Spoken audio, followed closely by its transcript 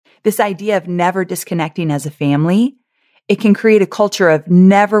This idea of never disconnecting as a family, it can create a culture of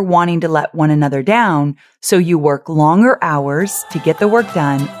never wanting to let one another down. So you work longer hours to get the work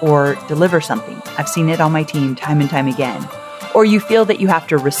done or deliver something. I've seen it on my team time and time again. Or you feel that you have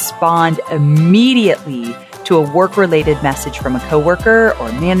to respond immediately to a work-related message from a coworker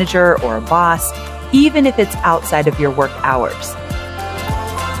or manager or a boss, even if it's outside of your work hours.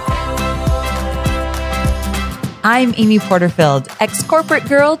 I'm Amy Porterfield, ex-corporate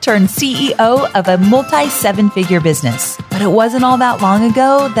girl turned CEO of a multi-seven-figure business. But it wasn't all that long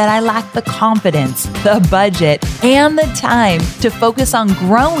ago that I lacked the confidence, the budget, and the time to focus on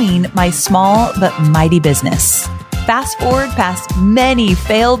growing my small but mighty business. Fast forward past many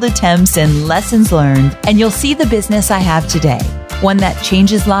failed attempts and lessons learned, and you'll see the business I have today. One that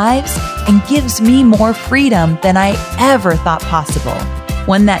changes lives and gives me more freedom than I ever thought possible.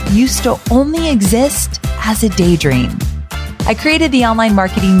 One that used to only exist as a daydream. I created the Online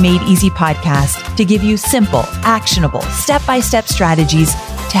Marketing Made Easy podcast to give you simple, actionable, step-by-step strategies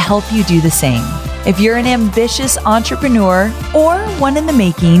to help you do the same. If you're an ambitious entrepreneur or one in the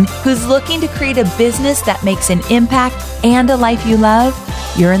making who's looking to create a business that makes an impact and a life you love,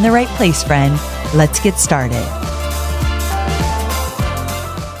 you're in the right place, friend. Let's get started.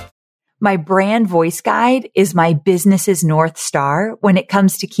 My brand voice guide is my business's North Star when it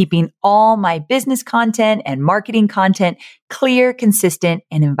comes to keeping all my business content and marketing content clear, consistent,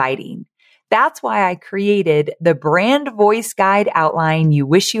 and inviting. That's why I created the Brand Voice Guide Outline You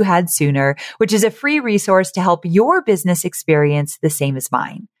Wish You Had Sooner, which is a free resource to help your business experience the same as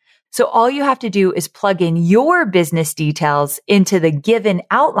mine. So all you have to do is plug in your business details into the given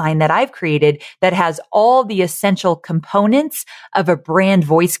outline that I've created that has all the essential components of a brand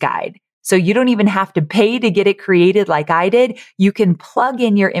voice guide. So you don't even have to pay to get it created like I did. You can plug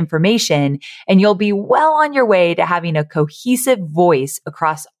in your information and you'll be well on your way to having a cohesive voice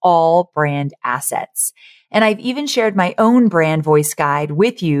across all brand assets. And I've even shared my own brand voice guide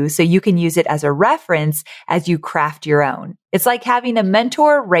with you so you can use it as a reference as you craft your own. It's like having a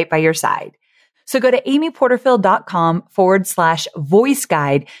mentor right by your side. So go to amyporterfield.com/voice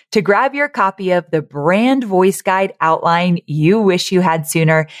guide to grab your copy of the Brand Voice Guide Outline You Wish You Had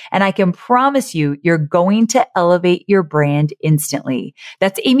Sooner. And I can promise you, you're going to elevate your brand instantly.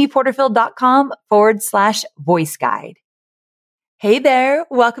 That's amyporterfield.com/voice guide. Hey there.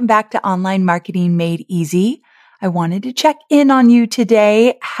 Welcome back to Online Marketing Made Easy. I wanted to check in on you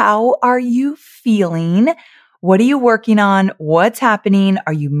today. How are you feeling? What are you working on? What's happening?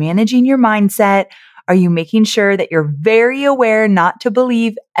 Are you managing your mindset? Are you making sure that you're very aware not to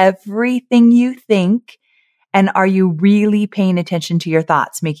believe everything you think? And are you really paying attention to your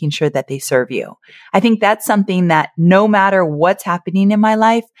thoughts, making sure that they serve you? I think that's something that no matter what's happening in my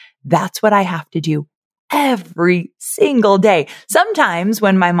life, that's what I have to do every single day. Sometimes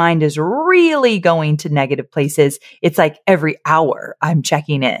when my mind is really going to negative places, it's like every hour I'm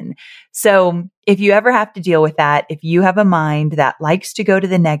checking in. So if you ever have to deal with that, if you have a mind that likes to go to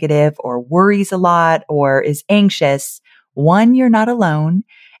the negative or worries a lot or is anxious, one, you're not alone.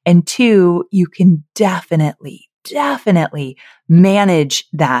 And two, you can definitely manage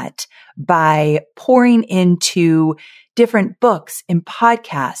that by pouring into different books and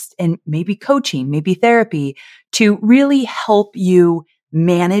podcasts and maybe coaching, maybe therapy to really help you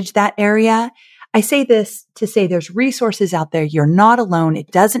manage that area. I say this to say there's resources out there. You're not alone.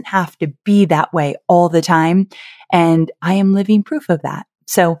 It doesn't have to be that way all the time. And I am living proof of that.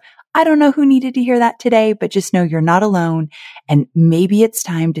 So I don't know who needed to hear that today, but just know you're not alone. And maybe it's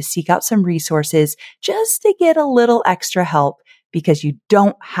time to seek out some resources just to get a little extra help because you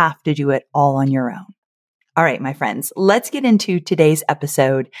don't have to do it all on your own. All right, my friends, let's get into today's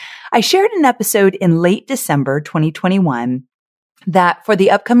episode. I shared an episode in late December 2021 that for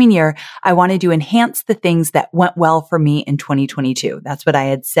the upcoming year, I wanted to enhance the things that went well for me in 2022. That's what I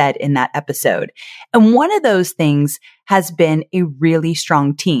had said in that episode. And one of those things has been a really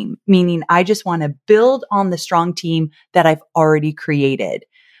strong team, meaning I just want to build on the strong team that I've already created.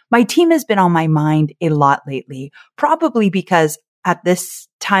 My team has been on my mind a lot lately, probably because at this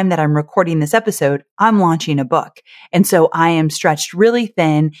time that I'm recording this episode, I'm launching a book. And so I am stretched really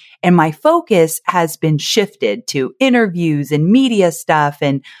thin and my focus has been shifted to interviews and media stuff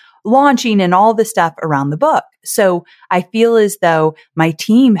and launching and all the stuff around the book. So I feel as though my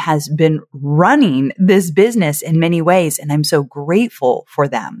team has been running this business in many ways, and I'm so grateful for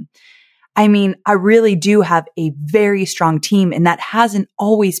them. I mean, I really do have a very strong team, and that hasn't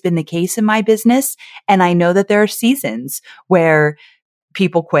always been the case in my business. And I know that there are seasons where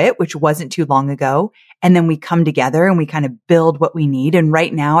people quit, which wasn't too long ago. And then we come together and we kind of build what we need. And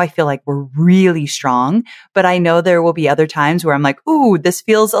right now I feel like we're really strong, but I know there will be other times where I'm like, ooh, this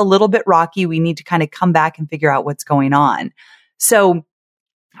feels a little bit rocky. We need to kind of come back and figure out what's going on. So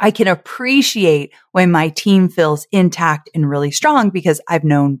I can appreciate when my team feels intact and really strong because I've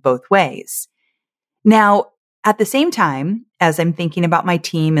known both ways. Now, at the same time, as I'm thinking about my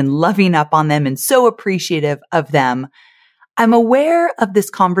team and loving up on them and so appreciative of them, I'm aware of this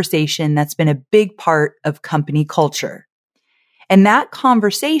conversation that's been a big part of company culture. And that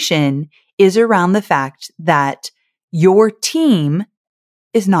conversation is around the fact that your team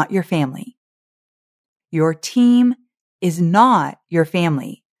is not your family. Your team is not your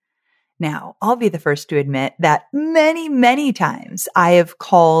family. Now, I'll be the first to admit that many, many times I have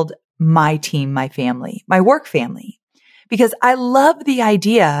called my team my family, my work family, because I love the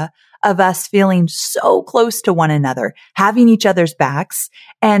idea of us feeling so close to one another, having each other's backs,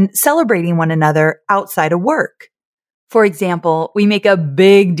 and celebrating one another outside of work. For example, we make a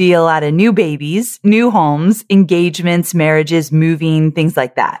big deal out of new babies, new homes, engagements, marriages, moving, things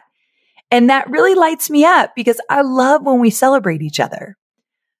like that. And that really lights me up because I love when we celebrate each other.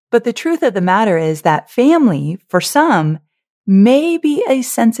 But the truth of the matter is that family, for some, may be a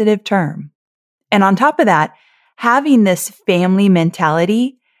sensitive term. And on top of that, having this family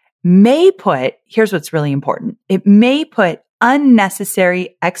mentality may put, here's what's really important, it may put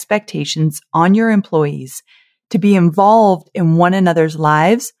unnecessary expectations on your employees to be involved in one another's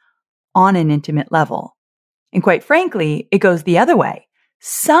lives on an intimate level. And quite frankly, it goes the other way.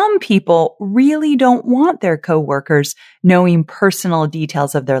 Some people really don't want their coworkers knowing personal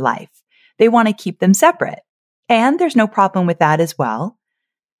details of their life. They want to keep them separate. And there's no problem with that as well.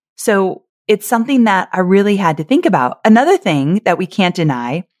 So it's something that I really had to think about. Another thing that we can't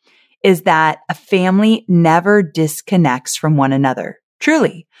deny is that a family never disconnects from one another.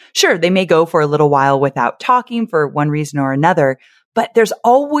 Truly. Sure, they may go for a little while without talking for one reason or another, but there's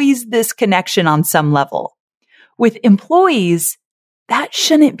always this connection on some level. With employees, that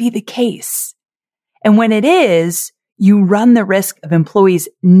shouldn't be the case. And when it is, you run the risk of employees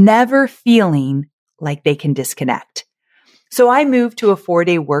never feeling like they can disconnect. So I moved to a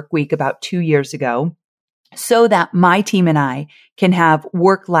 4-day work week about 2 years ago so that my team and I can have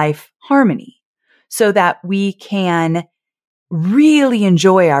work-life harmony, so that we can really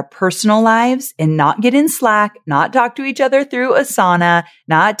enjoy our personal lives and not get in Slack, not talk to each other through Asana,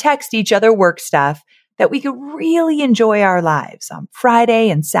 not text each other work stuff, that we could really enjoy our lives on Friday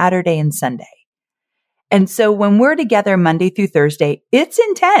and Saturday and Sunday. And so when we're together Monday through Thursday, it's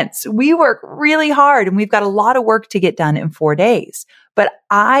intense. We work really hard and we've got a lot of work to get done in 4 days. But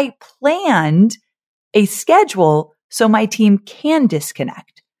I planned a schedule so my team can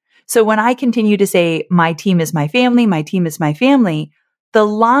disconnect. So when I continue to say, my team is my family, the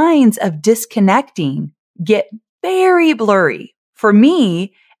lines of disconnecting get very blurry for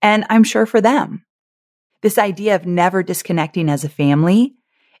me, and I'm sure for them. This idea of never disconnecting as a family,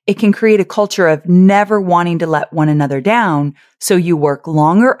 it can create a culture of never wanting to let one another down. So you work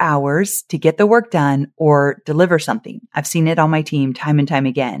longer hours to get the work done or deliver something. I've seen it on my team time and time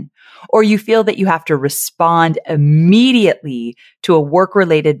again. Or you feel that you have to respond immediately to a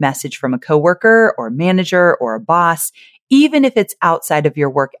work-related message from a coworker or manager or a boss, even if it's outside of your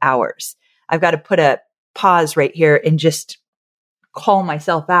work hours. I've got to put a pause right here and just call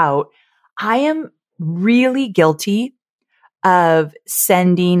myself out. I am really guilty of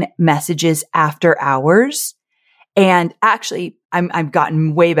sending messages after hours. And actually, I've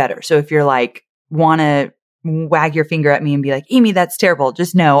gotten way better. So if you're like, want to wag your finger at me and be like, Amy, that's terrible,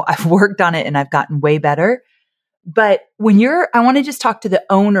 just know I've worked on it and I've gotten way better. But I want to just talk to the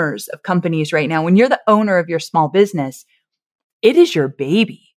owners of companies right now. When you're the owner of your small business, it is your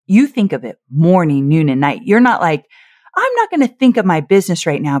baby. You think of it morning, noon, and night. You're not like, I'm not going to think of my business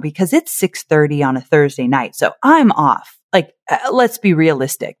right now because it's 6:30 on a Thursday night. So I'm off. Like, let's be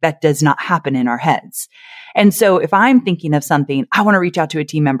realistic. That does not happen in our heads. And so if I'm thinking of something, I want to reach out to a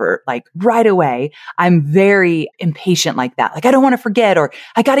team member like right away. I'm very impatient like that. Like, I don't want to forget, or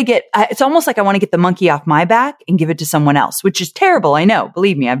I got to it's almost like I want to get the monkey off my back and give it to someone else, which is terrible. I know.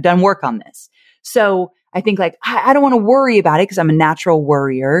 Believe me, I've done work on this. So I think like, I don't want to worry about it because I'm a natural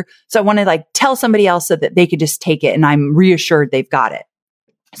worrier. So I want to like tell somebody else so that they could just take it and I'm reassured they've got it.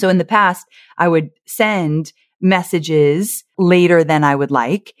 So in the past, I would send messages later than I would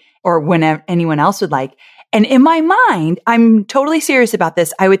like, or when anyone else would like. And in my mind, I'm totally serious about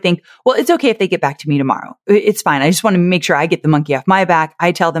this. I would think, well, it's okay if they get back to me tomorrow. It's fine. I just want to make sure I get the monkey off my back.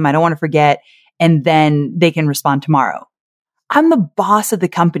 I tell them I don't want to forget, and then they can respond tomorrow. I'm the boss of the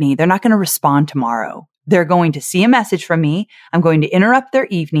company. They're not going to respond tomorrow. They're going to see a message from me. I'm going to interrupt their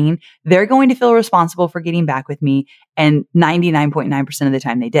evening. They're going to feel responsible for getting back with me. And 99.9% of the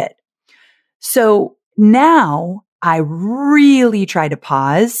time they did. So now I really try to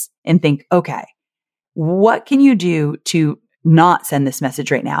pause and think, okay, what can you do to not send this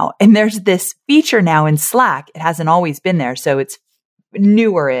message right now? And there's this feature now in Slack. It hasn't always been there. So it's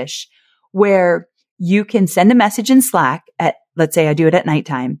newer-ish, where you can send a message in Slack at, let's say I do it at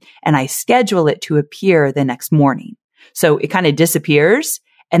nighttime, and I schedule it to appear the next morning. So it kind of disappears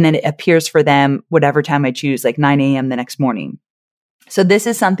and then it appears for them whatever time I choose, like 9 a.m. the next morning. So this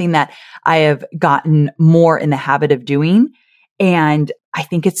is something that I have gotten more in the habit of doing. And I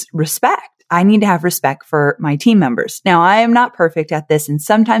think it's respect. I need to have respect for my team members. Now, I am not perfect at this. And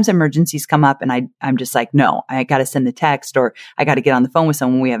sometimes emergencies come up and I'm just like, no, I got to send the text, or I got to get on the phone with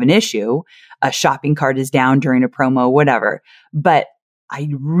someone when we have an issue. A shopping cart is down during a promo, whatever. But I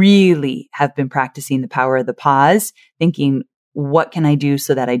really have been practicing the power of the pause, thinking, what can I do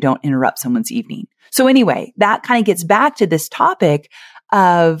so that I don't interrupt someone's evening? So anyway, that kind of gets back to this topic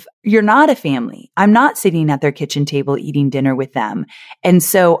of you're not a family. I'm not sitting at their kitchen table eating dinner with them. And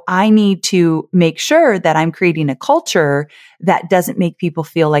so I need to make sure that I'm creating a culture that doesn't make people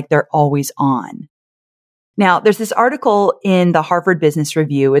feel like they're always on. Now, there's this article in the Harvard Business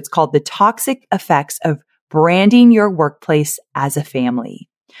Review. It's called The Toxic Effects of Branding Your Workplace as a Family,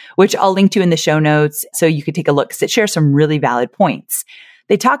 which I'll link to in the show notes so you could take a look because it shares some really valid points.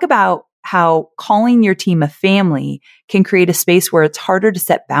 They talk about how calling your team a family can create a space where it's harder to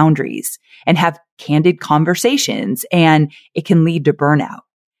set boundaries and have candid conversations, and it can lead to burnout.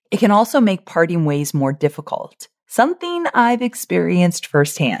 It can also make parting ways more difficult, something I've experienced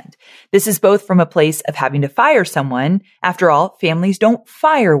firsthand. This is both from a place of having to fire someone. After all, families don't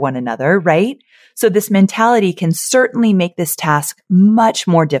fire one another, right? So this mentality can certainly make this task much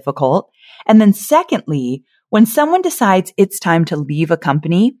more difficult. And then secondly, when someone decides it's time to leave a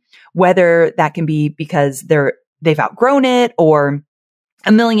company, whether that can be because they've outgrown it or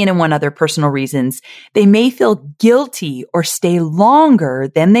a million and one other personal reasons, they may feel guilty or stay longer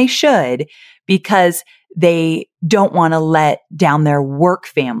than they should because they don't want to let down their work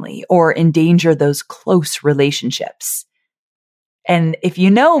family or endanger those close relationships. And if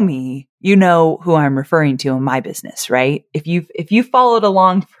you know me, you know who I'm referring to in my business, right? If you've followed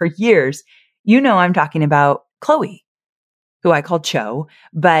along for years, you know I'm talking about Chloe, who I call Cho,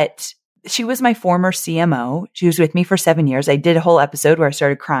 but she was my former CMO. She was with me for 7 years. I did a whole episode where I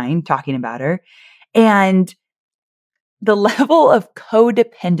started crying talking about her. And the level of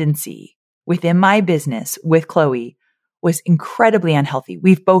codependency within my business with Chloe was incredibly unhealthy.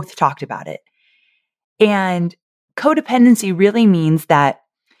 We've both talked about it. And codependency really means that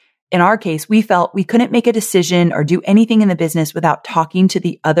in our case, we felt we couldn't make a decision or do anything in the business without talking to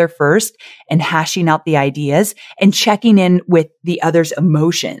the other first and hashing out the ideas and checking in with the other's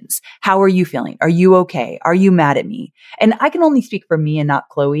emotions. How are you feeling? Are you okay? Are you mad at me? And I can only speak for me and not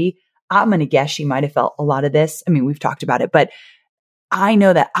Chloe. I'm going to guess she might have felt a lot of this. I mean, we've talked about it, but I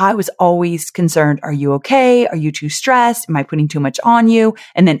know that I was always concerned. Are you okay? Are you too stressed? Am I putting too much on you?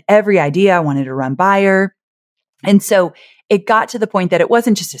 And then every idea I wanted to run by her. And so it got to the point that it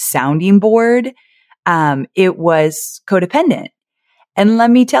wasn't just a sounding board. It was codependent. And let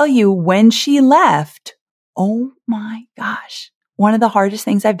me tell you, when she left, oh my gosh, one of the hardest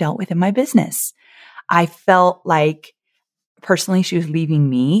things I've dealt with in my business. I felt like personally she was leaving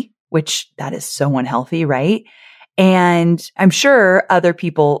me, which that is so unhealthy, right? And I'm sure other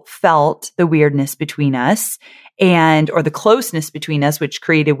people felt the weirdness between us or the closeness between us, which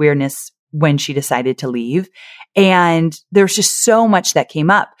created weirdness when she decided to leave. And there's just so much that came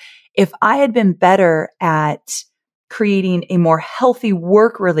up. If I had been better at creating a more healthy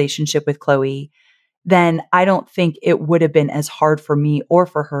work relationship with Chloe, then I don't think it would have been as hard for me or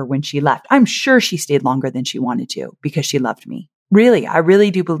for her when she left. I'm sure she stayed longer than she wanted to because she loved me. Really, I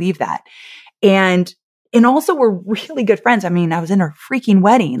really do believe that. And also we're really good friends. I mean, I was in her freaking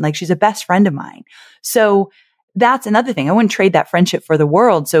wedding. Like, she's a best friend of mine. So that's another thing. I wouldn't trade that friendship for the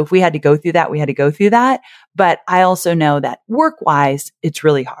world. So if we had to go through that, we had to go through that. But I also know that work-wise, it's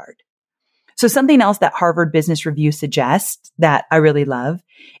really hard. So something else that Harvard Business Review suggests that I really love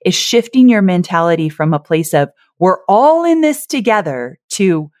is shifting your mentality from a place of we're all in this together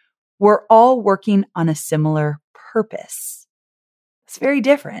to we're all working on a similar purpose. It's very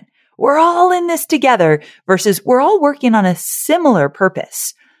different. We're all in this together versus we're all working on a similar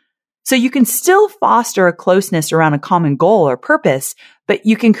purpose. So you can still foster a closeness around a common goal or purpose, but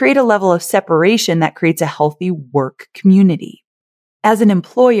you can create a level of separation that creates a healthy work community. As an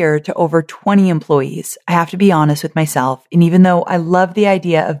employer to over 20 employees, I have to be honest with myself. And even though I love the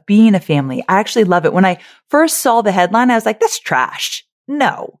idea of being a family, I actually love it. When I first saw the headline, I was like, that's trash.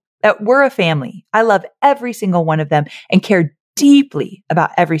 No, that we're a family. I love every single one of them and care deeply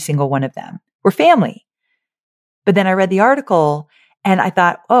about every single one of them. We're family. But then I read the article and I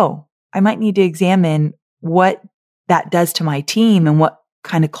thought, oh, I might need to examine what that does to my team and what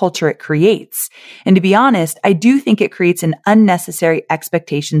kind of culture it creates. And to be honest, I do think it creates an unnecessary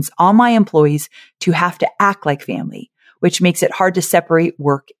expectations on my employees to have to act like family, which makes it hard to separate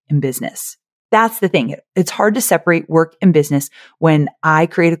work and business. That's the thing. It's hard to separate work and business when I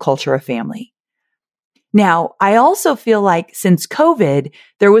create a culture of family. Now, I also feel like since COVID,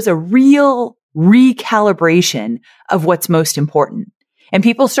 there was a real recalibration of what's most important. And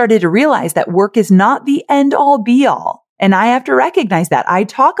people started to realize that work is not the end all be all. And I have to recognize that. I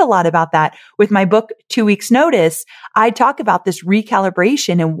talk a lot about that with my book, 2 Weeks Notice. I talk about this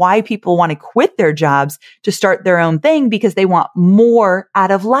recalibration and why people want to quit their jobs to start their own thing because they want more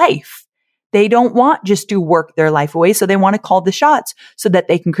out of life. They don't want just to work their life away. So they want to call the shots so that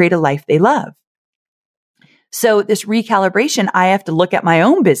they can create a life they love. So this recalibration, I have to look at my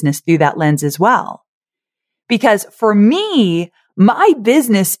own business through that lens as well. Because for me, my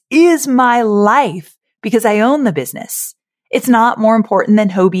business is my life because I own the business. It's not more important than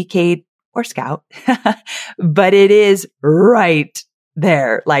Hobie, Cade, or Scout, but it is right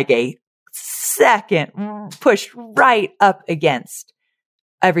there, like a second pushed right up against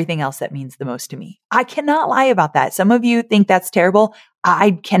everything else that means the most to me. I cannot lie about that. Some of you think that's terrible.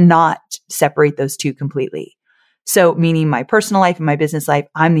 I cannot separate those two completely. So meaning my personal life and my business life,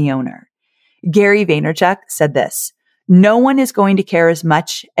 I'm the owner. Gary Vaynerchuk said this, no one is going to care as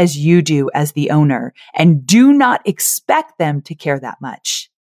much as you do as the owner, and do not expect them to care that much.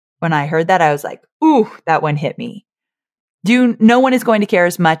 When I heard that, I was like, ooh, that one hit me. No one is going to care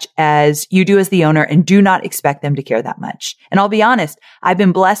as much as you do as the owner, and do not expect them to care that much. And I'll be honest, I've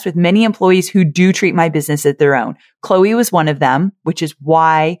been blessed with many employees who do treat my business as their own. Chloe was one of them, which is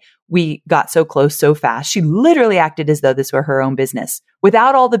why we got so close so fast. She literally acted as though this were her own business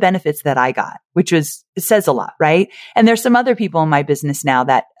without all the benefits that I got, which it says a lot, right? And there's some other people in my business now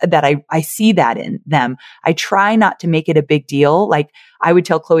that I see that in them. I try not to make it a big deal. Like I would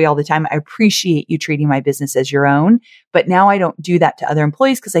tell Chloe all the time, I appreciate you treating my business as your own, but now I don't do that to other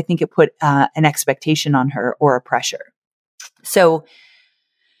employees because I think it put an expectation on her or a pressure. So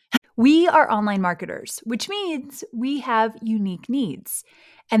we are online marketers, which means we have unique needs.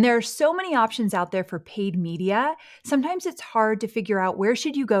 And there are so many options out there for paid media. Sometimes it's hard to figure out where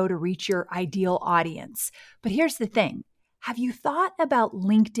should you go to reach your ideal audience. But here's the thing. Have you thought about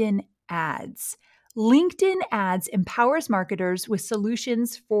LinkedIn ads? LinkedIn ads empowers marketers with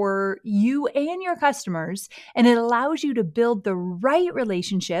solutions for you and your customers, and it allows you to build the right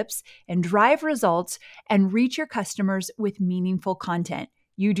relationships and drive results and reach your customers with meaningful content.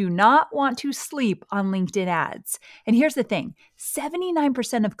 You do not want to sleep on LinkedIn ads. And here's the thing,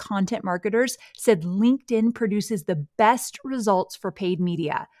 79% of content marketers said LinkedIn produces the best results for paid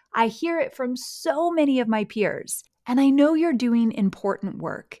media. I hear it from so many of my peers. And I know you're doing important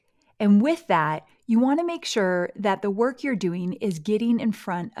work. And with that, you want to make sure that the work you're doing is getting in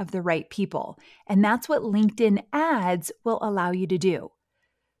front of the right people. And that's what LinkedIn ads will allow you to do.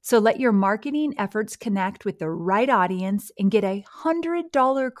 So let your marketing efforts connect with the right audience and get a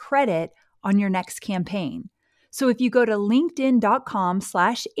 $100 credit on your next campaign. So if you go to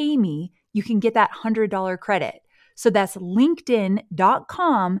linkedin.com/Amy, you can get that $100 credit. So that's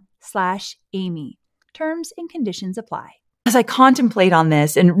linkedin.com/Amy. Terms and conditions apply. As I contemplate on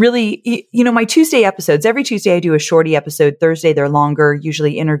this and really, my Tuesday episodes, every Tuesday I do a shorty episode. Thursday, they're longer,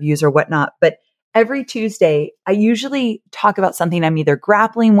 usually interviews or whatnot. But every Tuesday, I usually talk about something I'm either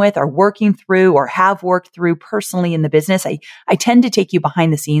grappling with or working through or have worked through personally in the business. I tend to take you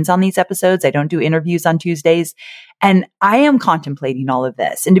behind the scenes on these episodes. I don't do interviews on Tuesdays. And I am contemplating all of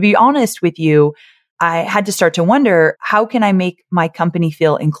this. And to be honest with you, I had to start to wonder, how can I make my company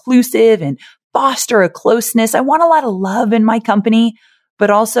feel inclusive and foster a closeness? I want a lot of love in my company, but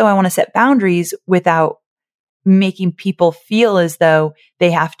also I want to set boundaries without making people feel as though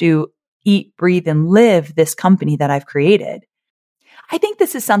they have to eat, breathe, and live this company that I've created. I think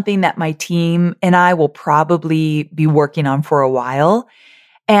this is something that my team and I will probably be working on for a while.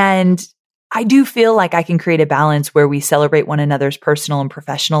 And I do feel like I can create a balance where we celebrate one another's personal and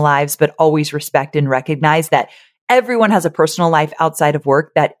professional lives, but always respect and recognize that everyone has a personal life outside of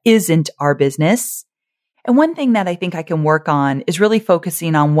work that isn't our business. And one thing that I think I can work on is really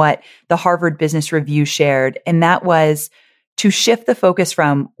focusing on what the Harvard Business Review shared. And that was shift the focus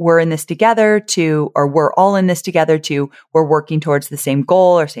from we're in this together to, or we're all in this together to we're working towards the same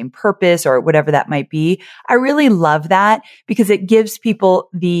goal or same purpose or whatever that might be. I really love that because it gives people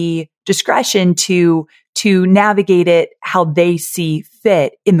the discretion to navigate it how they see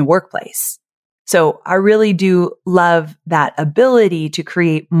fit in the workplace. So I really do love that ability to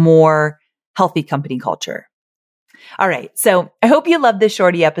create more healthy company culture. All right. So I hope you love this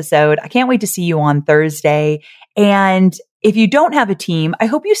shorty episode. I can't wait to see you on Thursday. And if you don't have a team, I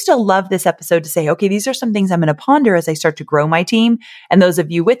hope you still love this episode to say, okay, these are some things I'm going to ponder as I start to grow my team. And those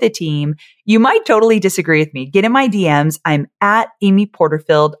of you with a team, you might totally disagree with me. Get in my DMs. I'm at Amy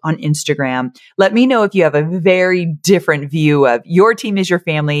Porterfield on Instagram. Let me know if you have a very different view of your team is your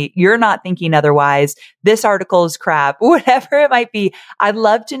family. You're not thinking otherwise. This article is crap, whatever it might be. I'd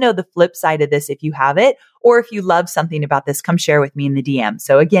love to know the flip side of this if you have it. Or if you love something about this, come share with me in the DM.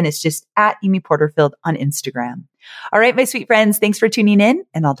 So again, it's just at Amy Porterfield on Instagram. All right, my sweet friends, thanks for tuning in,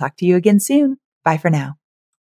 and I'll talk to you again soon. Bye for now.